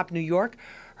Hip Hop New York.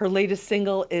 Her latest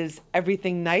single is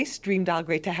Everything Nice. Dream Doll,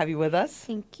 great to have you with us.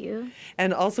 Thank you.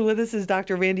 And also with us is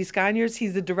Dr. Randy Sconyers.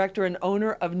 He's the director and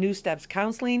owner of New Steps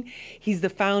Counseling. He's the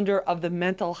founder of the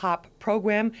Mental Hop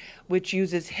program, which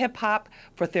uses hip hop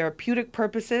for therapeutic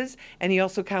purposes, and he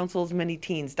also counsels many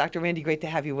teens. Dr. Randy, great to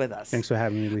have you with us. Thanks for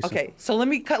having me, Lisa. Okay, so let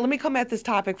me come at this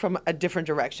topic from a different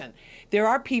direction. There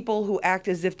are people who act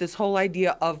as if this whole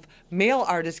idea of male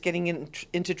artists getting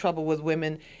into trouble with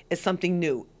women is something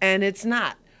new, and it's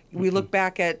not. We look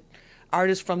back at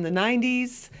artists from the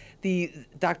 90s, the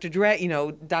Dr. Dre,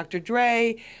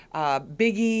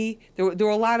 Biggie. There were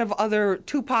a lot of other,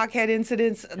 Tupac had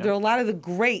incidents. Yep. There are a lot of the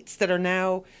greats that are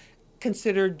now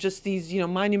considered just these,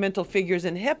 monumental figures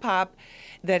in hip hop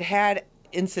that had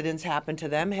incidents happen to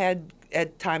them, had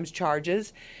at times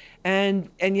charges, and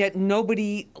yet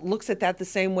nobody looks at that the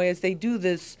same way as they do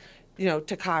this,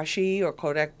 Tekashi or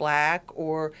Kodak Black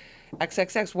or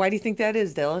XXX. Why do you think that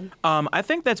is, Dylan? I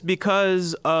think that's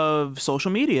because of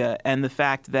social media and the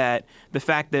fact that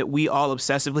we all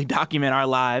obsessively document our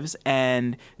lives,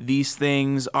 and these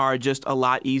things are just a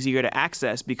lot easier to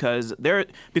access because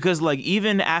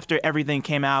even after everything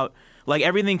came out. Like,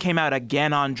 everything came out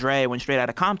again on Dre when Straight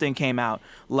Outta Compton came out.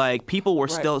 Like, people were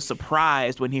still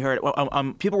surprised when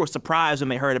people were surprised when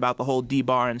they heard about the whole D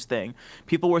Barnes thing.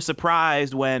 People were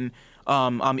surprised when,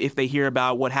 if they hear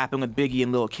about what happened with Biggie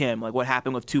and Lil' Kim, like what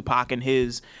happened with Tupac and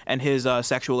his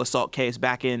sexual assault case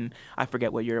back in, I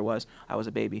forget what year it was. I was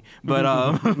a baby,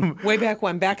 but way back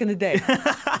when, back in the day.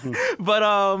 But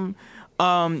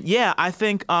I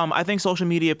think social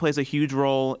media plays a huge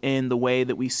role in the way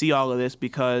that we see all of this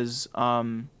because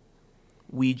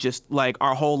we just, like,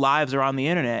 our whole lives are on the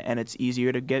internet and it's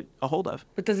easier to get a hold of.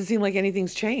 But does it seem like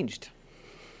anything's changed?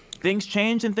 Things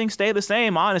change and things stay the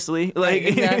same, honestly. Like,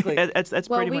 exactly. that's pretty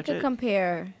much it. Well, we could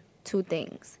compare two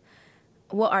things.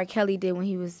 What R. Kelly did when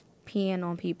he was peeing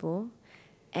on people,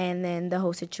 and then the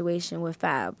whole situation with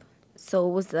Fab. So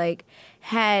it was like,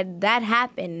 had that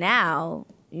happened now,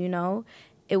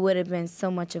 it would have been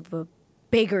so much of a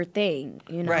bigger thing,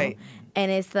 Right.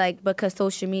 And it's like, because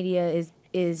social media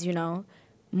is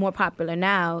more popular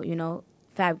now,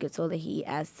 Fab gets all the heat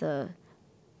as to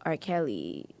R.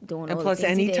 Kelly doing And all plus, the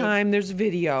things he did. anytime there's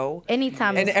video,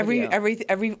 Anytime and there's video.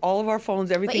 every all of our phones,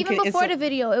 But everything. even can, before it's the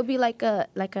video, it'll be like a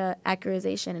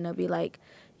accusation, and it'll be like,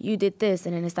 you did this,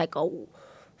 and then it's like a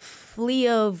fleet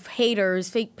of haters,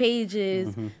 fake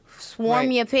pages, swarm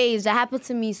Right. your page. That happened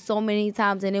to me so many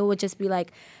times, and it would just be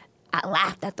like, I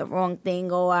laughed at the wrong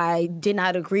thing, or I did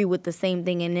not agree with the same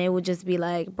thing, and it would just be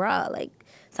like, bruh, like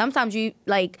sometimes you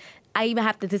like, I even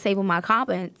have to disable my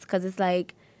comments because it's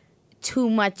like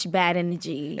too much bad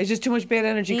energy. It's just too much bad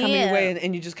energy coming your Yeah. way,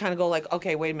 and you just kind of go like,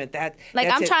 okay, wait a minute, Like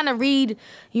that's I'm it. trying to read,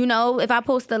 if I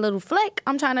post a little flick,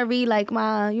 I'm trying to read like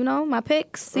my, my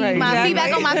pics, see Right, my exactly.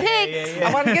 feedback on my pics.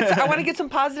 I want to get some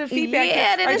positive feedback.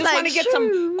 Yeah, then I it's just want like, to get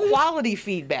some quality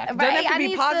feedback. It doesn't Right, have to I be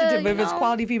need positive to, if it's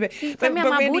quality feedback. Tell me how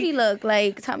my booty look.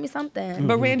 Like, tell me something.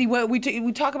 But Randy,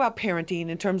 we talk about parenting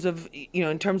in terms of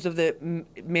the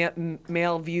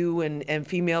male view and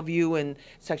female view and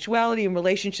sexuality and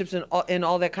relationships and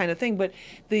all that kind of thing. But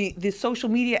the social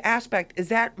media aspect, is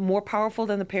that more powerful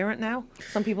than the parent now?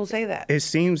 Some people say that. It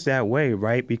seems that way,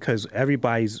 right? Because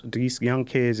these young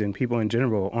kids and people in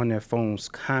general are on their phones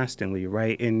constantly,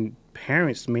 right? And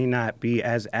parents may not be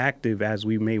as active as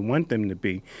we may want them to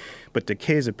be, but the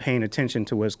kids are paying attention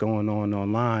to what's going on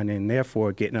online and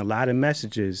therefore getting a lot of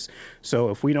messages. So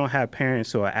if we don't have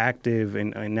parents who are active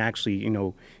and actually,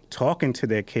 talking to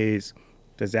their kids,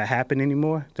 does that happen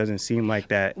anymore? Doesn't seem like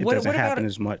that. It doesn't happen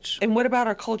as much. And what about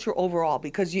our culture overall?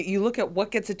 Because you look at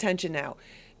what gets attention now.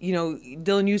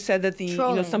 Dylan, you said that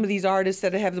some of these artists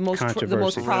that have the most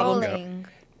Controversy. problems.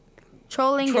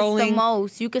 Trolling is the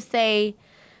most. You could say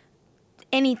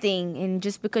anything, and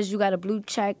just because you got a blue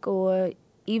check, or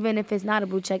even if it's not a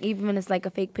blue check, even if it's like a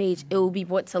fake page, it will be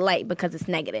brought to light because it's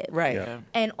negative. Right. Yeah.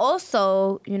 And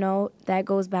also, that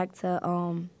goes back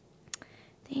to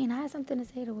dang, I had something to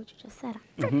say to what you just said.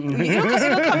 It'll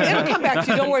come back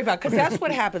to you. Don't worry about it, because that's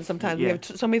what happens sometimes. We Yeah. have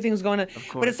so many things going on.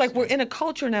 But it's like we're in a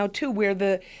culture now too where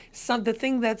the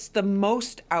thing that's the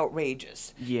most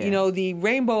outrageous. Yeah. The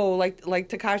rainbow, like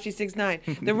Tekashi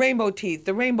 6ix9ine, the rainbow teeth,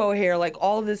 the rainbow hair, like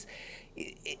all of this.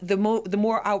 The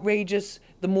more outrageous,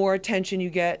 the more attention you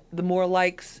get, the more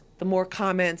likes, the more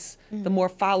comments, the more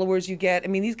followers you get. I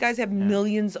mean, these guys have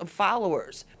millions of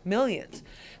followers, millions.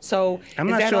 So I'm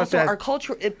is not that sure if also that- our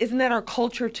culture? Isn't that our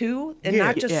culture too, and Yeah.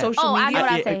 not just Yeah. social Oh, I media? know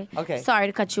what I Yeah, say. okay. Sorry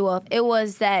to cut you off. It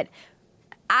was that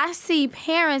I see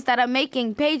parents that are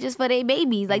making pages for their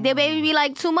babies. Like, their baby be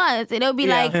like 2 months, and it'll be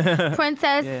like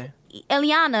Princess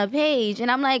Eliana page. And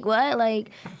I'm like, what? Like,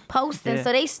 posting. Yeah.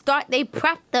 So they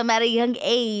prep them at a young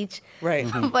age. Right.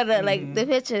 For the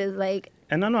pictures. Like,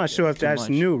 And I'm not sure if that's much.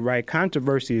 new, right?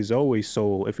 Controversy is always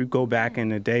sold. If you go back in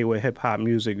the day with hip hop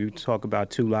music, you talk about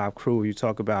Two Live Crew, you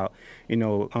talk about,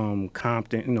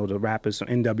 Compton, the rappers from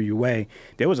NWA.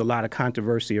 There was a lot of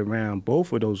controversy around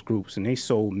both of those groups, and they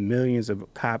sold millions of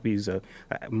copies of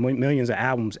millions of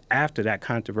albums after that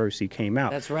controversy came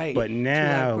out. That's right. But Two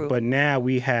Live Crew. now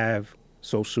we have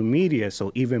social media,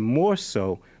 so even more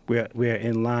so. We're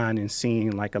in line and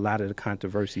seeing like a lot of the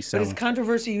controversy But selling. is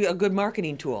controversy a good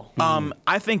marketing tool?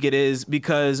 I think it is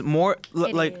because is.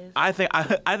 I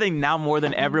think now more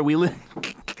than ever we live.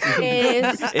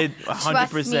 It 100%.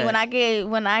 trust me,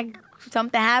 when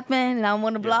something happened and I'm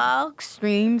on the blog,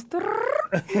 streams,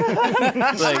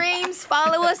 streams,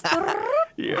 followers.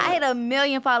 I hit 1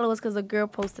 million followers because a girl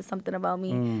posted something about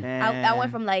me. I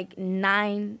went from like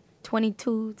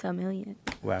 922 to 1 million.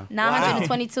 Wow.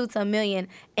 922 to 1 million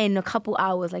in a couple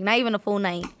hours, like not even a full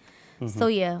night. So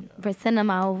yeah, but send them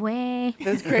our way.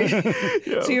 That's crazy.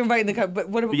 So you're inviting but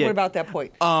what about that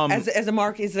point? As a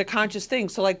market, is it a conscious thing?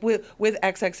 So like with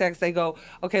XXX, they go,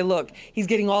 okay, look, he's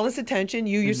getting all this attention.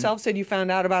 You yourself said you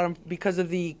found out about him because of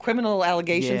the criminal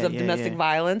allegations of domestic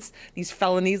violence, these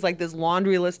felonies, like this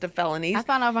laundry list of felonies. I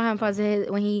found out from him because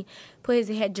when he put his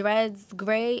head dreads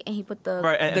gray and he put the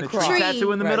And The the cross. tree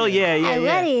tattoo in the Right. middle. Yeah. I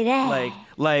read it, eh.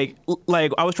 Like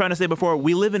I was trying to say before,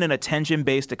 we live in an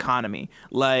attention-based economy.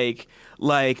 Like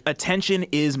attention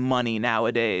is money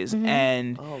nowadays,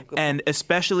 and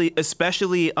especially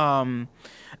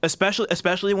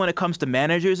when it comes to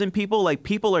managers and people, like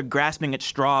people are grasping at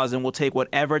straws and will take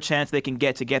whatever chance they can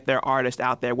get to get their artist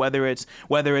out there, whether it's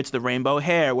the rainbow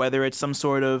hair, whether it's some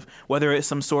sort of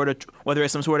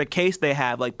case they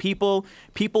have. Like people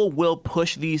will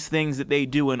push these things that they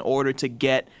do in order to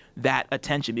get that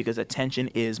attention, because attention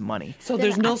is money. So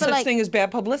there's no I feel such like thing as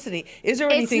bad publicity. Is there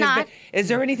It's anything? not. Is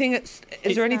there anything It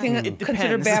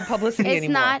considered depends. bad publicity it's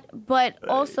anymore? not, but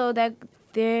also that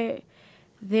there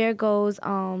goes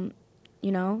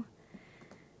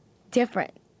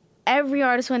different. Every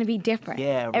artist want to be different.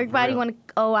 Yeah, Everybody real. want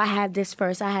to. Oh, I had this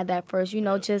first. I had that first.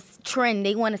 Just trend.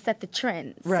 They want to set the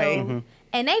trend. Right. So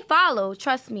And they follow,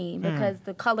 trust me, because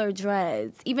the color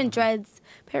dreads, even dreads,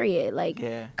 period, like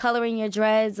coloring your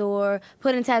dreads or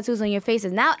putting tattoos on your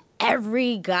faces. Now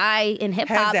every guy in hip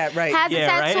hop Has that, right. has a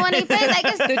tattoo on their face.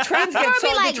 Like The trends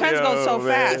go so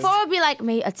fast. Before it would be like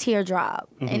maybe a teardrop,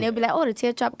 and they'll be like, "Oh, the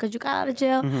teardrop because you got out of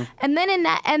jail," and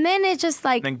then it's just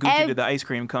like Then Gucci did the ice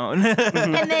cream cone.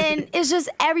 and then it's just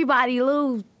everybody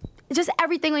lose. Just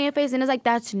everything on your face, and it's like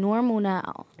that's normal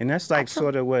now. And that's like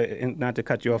sort of what, and not to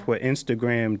cut you off, what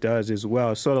Instagram does as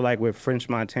well. Sort of like with French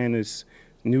Montana's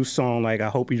new song, like I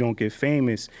Hope You Don't Get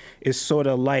Famous. It's sort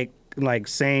of like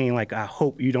saying, like, I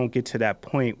hope you don't get to that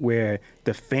point where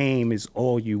the fame is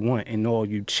all you want and all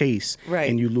you chase,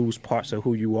 and you lose parts of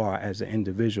who you are as an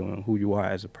individual and who you are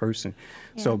as a person.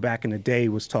 So back in the day,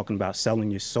 it was talking about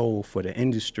selling your soul for the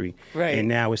industry, and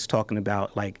now it's talking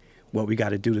about like what we got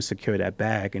to do to secure that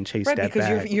bag and chase that bag.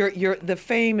 Right, because the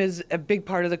fame is a big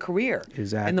part of the career.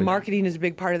 Exactly. And the marketing is a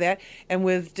big part of that. And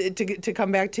with to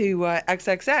come back to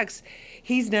XXX,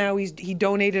 he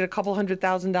donated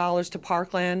 $200,000 to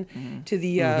Parkland, to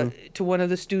the to one of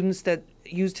the students that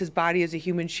used his body as a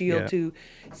human shield to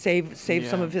save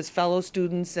some of his fellow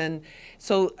students. And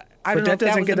so I don't know if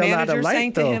that was the manager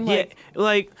saying to him,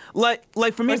 like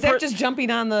for me, or is that just jumping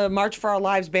on the March for Our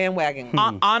Lives bandwagon?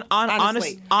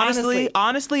 Honestly,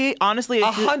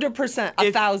 100%,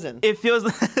 1,000. It feels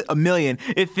like a million.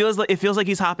 It feels like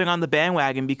he's hopping on the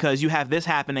bandwagon because you have this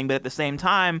happening, but at the same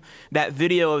time, that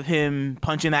video of him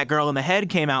punching that girl in the head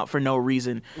came out for no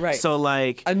reason. Right. So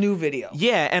like a new video.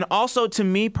 Yeah, and also to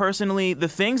me personally, the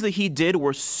things that he did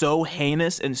were so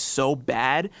heinous and so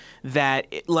bad that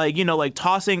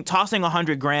tossing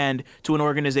 $100,000 to an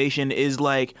organization is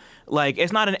like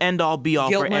it's not an end all be all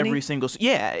for money? every single.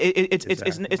 Yeah,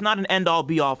 it's not an end all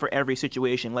be all for every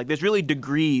situation. Like there's really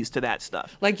degrees to that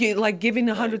stuff. Like giving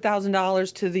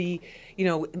 $100,000 to the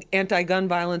anti-gun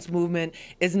violence movement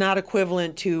is not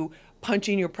equivalent to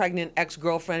punching your pregnant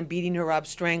ex-girlfriend, beating her up,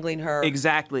 strangling her.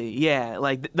 Exactly. Yeah.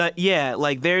 Like that. Yeah.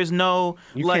 Like there's no.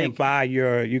 You can't buy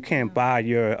your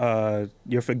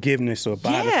forgiveness or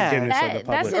buy the forgiveness of the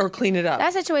public or clean it up.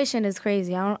 That situation is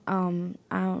crazy. I don't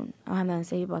have nothing to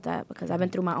say about that because I've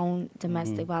been through my own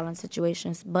domestic violence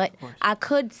situations. But I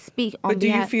could speak on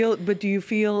behalf. Do you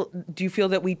feel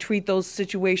that we treat those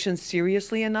situations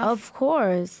seriously enough? Of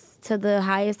course. To the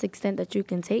highest extent that you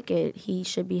can take it, he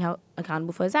should be held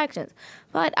accountable for his actions.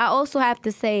 But I also have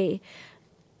to say,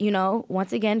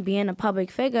 once again, being a public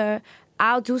figure,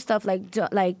 I'll do stuff like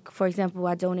for example,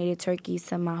 I donated turkeys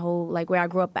to my whole, where I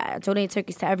grew up at. I donated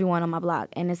turkeys to everyone on my block.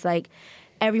 And it's like,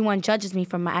 everyone judges me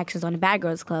for my actions on the Bad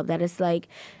Girls Club. That it's like,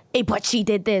 hey, but she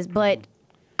did this. But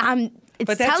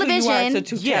it's television.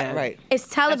 Right. It's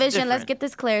television. Let's get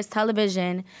this clear. It's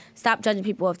television. Stop judging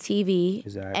people off TV.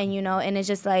 Exactly. And and it's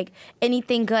just like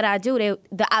anything good I do,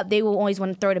 they will always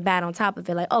want to throw the bad on top of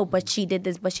it. Like, oh, but she did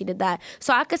this, but she did that.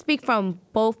 So I could speak from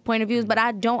both point of views, but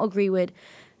I don't agree with,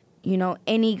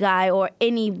 any guy or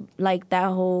any that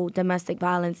whole domestic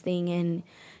violence thing, and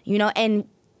and.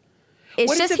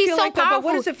 It's just he's so powerful. But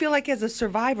what does it feel like as a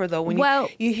survivor though when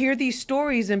you hear these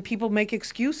stories and people make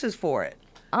excuses for it?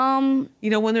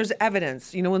 When there's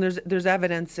evidence, when there's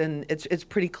evidence and it's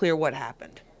pretty clear what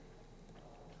happened.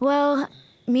 Well,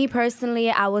 me personally,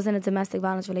 I was in a domestic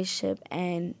violence relationship,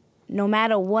 and no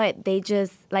matter what, they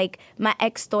just, my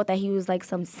ex thought that he was,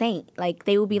 some saint.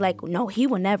 They would be like, no, he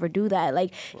will never do that.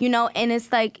 And it's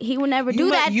like, he will never do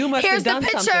that. Here's the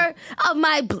picture of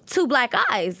my two black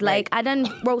eyes. Right. I done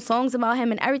wrote songs about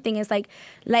him and everything. It's like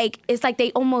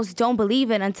they almost don't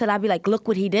believe it until I be like, look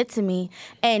what he did to me.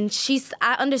 And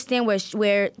I understand where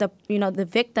the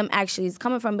victim actually is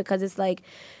coming from, because it's like,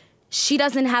 she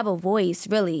doesn't have a voice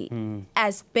really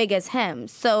as big as him.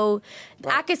 So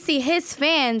I could see his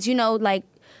fans,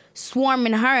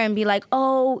 swarming her and be like,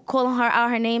 oh, calling her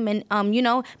out her name and,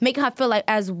 making her feel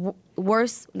as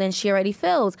worse than she already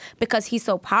feels because he's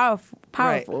so powerful.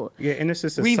 Right. Yeah, and it's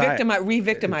just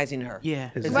re-victimizing her. Yeah.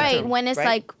 Right, when it's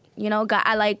that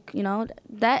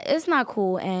is not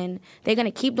cool. And they're going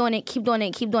to keep doing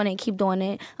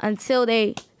it until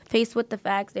they faced with the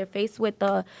facts, they're faced with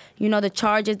the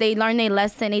charges, they learn their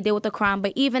lesson, they deal with the crime.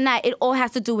 But even that, it all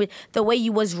has to do with the way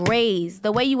you was raised,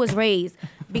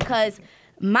 because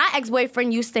my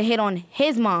ex-boyfriend used to hit on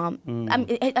his mom.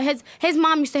 His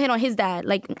mom used to hit on his dad.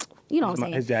 You know what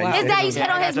I'm saying? His dad used to hit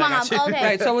on his mom. Okay.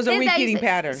 Right, so it was a repeating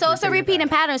pattern. So it's a repeating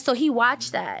pattern. So he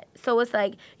watched that. So it's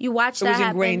like, you watch that happen. It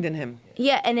was ingrained in him.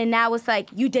 Yeah, and then now it's like,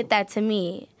 you did that to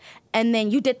me. And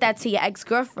then you did that to your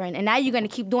ex-girlfriend. And now you're going to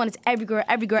keep doing this every girl.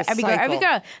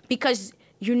 Because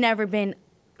you've never been,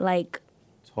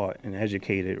 taught and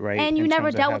educated, right? And you in never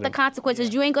terms of dealt how with the to-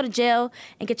 consequences. You ain't go to jail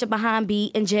and get your behind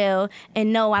beat in jail.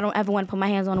 And no, I don't ever want to put my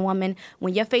hands on a woman.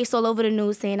 When your face all over the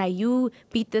news saying that you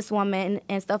beat this woman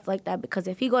and stuff like that. Because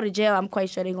if he go to jail, I'm quite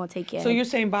sure they're going to take care of So him. you're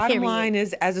saying bottom Period. line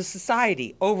is, as a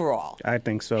society overall, I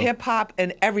think so. hip hop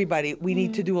and everybody, we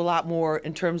need to do a lot more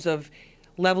in terms of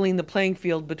leveling the playing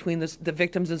field between the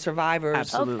victims and survivors.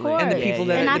 Absolutely. Of course. And the people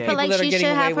that and are- I the feel people like that are she getting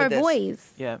should away have her with this.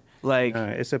 voice. Yeah, like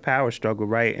It's a power struggle,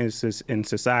 right? It's just in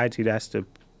society that's the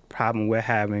problem we're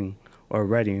having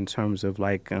already in terms of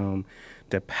like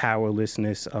the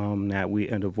powerlessness that we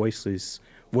and the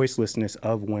voicelessness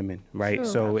of women, right? True.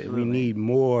 So we need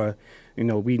more.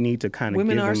 We need to kind of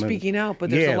Women give are them speaking out, but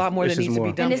there's a lot more it's that just needs to be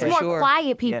more. done And it's for more sure.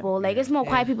 quiet people. Like, it's more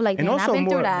quiet people like that. And also I've been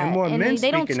more through that. and more men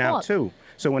they don't speaking talk. out too.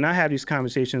 So when I have these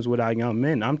conversations with our young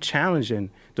men, I'm challenging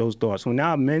those thoughts. When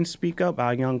our men speak up,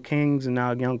 our young kings and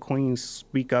our young queens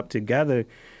speak up together,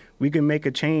 we can make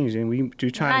a change, and we're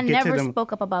trying I to get never to them.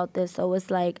 spoke up about this, so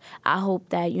it's like I hope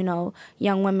that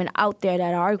young women out there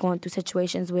that are going through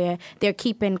situations where they're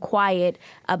keeping quiet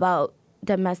about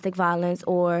domestic violence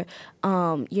or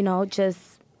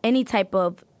just any type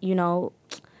of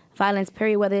violence,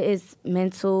 period, whether it's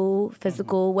mental,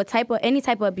 physical, any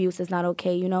type of abuse is not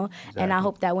okay, And I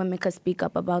hope that women could speak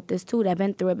up about this too, that have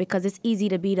been through it, because it's easy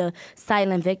to be the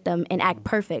silent victim and act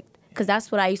perfect. Because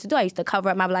that's what I used to do. I used to cover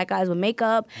up my black eyes with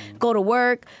makeup, go to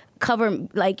work, cover Be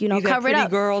that cover it pretty up.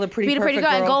 girl, the pretty be the pretty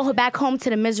perfect girl, girl. and go back home to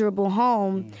the miserable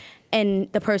home. And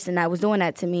the person that was doing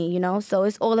that to me, So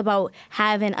it's all about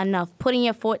having enough, putting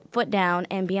your foot down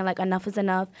and being like, enough is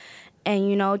enough.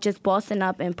 And, just bossing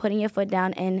up and putting your foot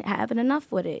down and having enough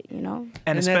with it, And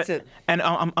that's it. And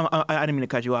I didn't mean to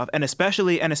cut you off. And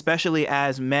especially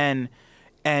as men,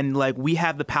 and like we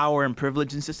have the power and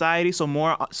privilege in society. So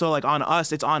like on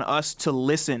us, it's on us to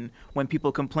listen when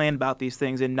people complain about these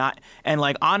things and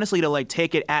like honestly to like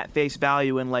take it at face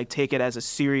value and like take it as a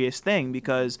serious thing,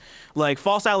 because like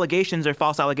false allegations are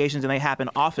false allegations and they happen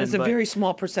often. It's a very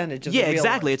small percentage of the yeah, real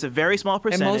exactly. ones. It's a very small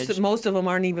percentage. And most of them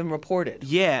aren't even reported.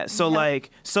 Yeah. So like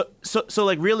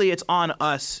really it's on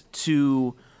us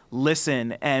to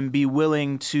listen and be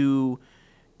willing to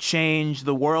change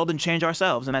the world and change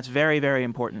ourselves, and that's very, very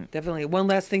important. Definitely. One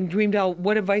last thing, Dreamdoll,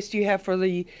 what advice do you have for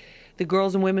the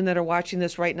girls and women that are watching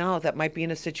this right now that might be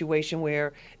in a situation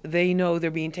where they know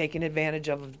they're being taken advantage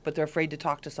of, but they're afraid to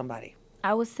talk to somebody?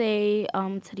 I would say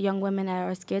to the young women that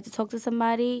are scared to talk to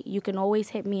somebody, you can always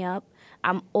hit me up.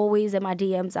 I'm always in my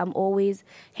DMs. I'm always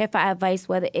here for advice,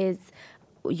 whether it's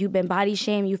you've been body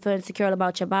shamed, you feel insecure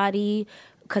about your body,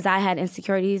 because I had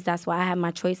insecurities. That's why I had my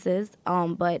choices.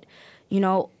 But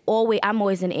I'm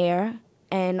always in air.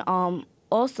 And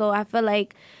also, I feel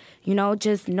like,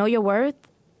 just know your worth,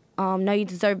 know you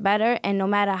deserve better, and no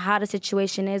matter how the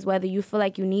situation is, whether you feel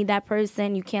like you need that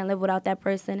person, you can't live without that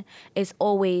person, it's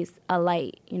always a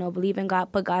light. Believe in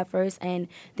God, put God first, and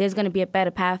there's going to be a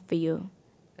better path for you.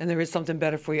 And there is something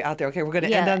better for you out there. Okay, we're going to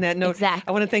Yeah, end on that note. exactly.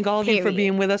 I want to thank all of you for Period.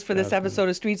 being with us for this episode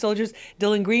of Street Soldiers.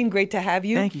 Dylan Green, great to have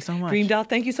you. Thank you so much. Dreamdoll,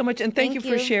 thank you so much. And thank you for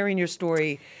Thank you. sharing your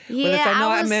story with us. Yeah, I know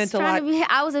I it was meant a trying lot. to be.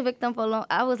 I was a victim for a long.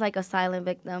 I was like a silent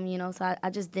victim, So I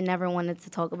just never wanted to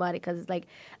talk about it because it's like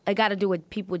I got to do with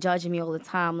people judging me all the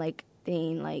time, like they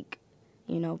ain't like,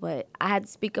 But I had to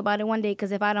speak about it one day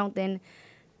because if I don't, then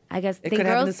I guess It the could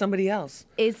happen to girls. somebody else.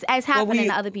 It's happening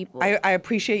to other people. I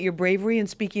appreciate your bravery in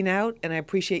speaking out, and I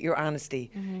appreciate your honesty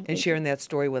in sharing that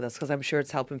story with us, because I'm sure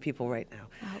it's helping people right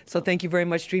now. So thank you very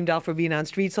much, Dreamdoll, for being on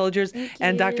Street Soldiers.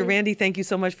 And Dr. you. Randy, thank you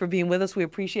so much for being with us. We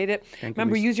appreciate it. Thank you,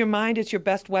 Remember, Lisa. use your mind. It's your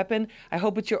best weapon. I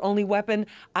hope it's your only weapon.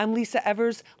 I'm Lisa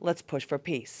Evers. Let's push for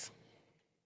peace.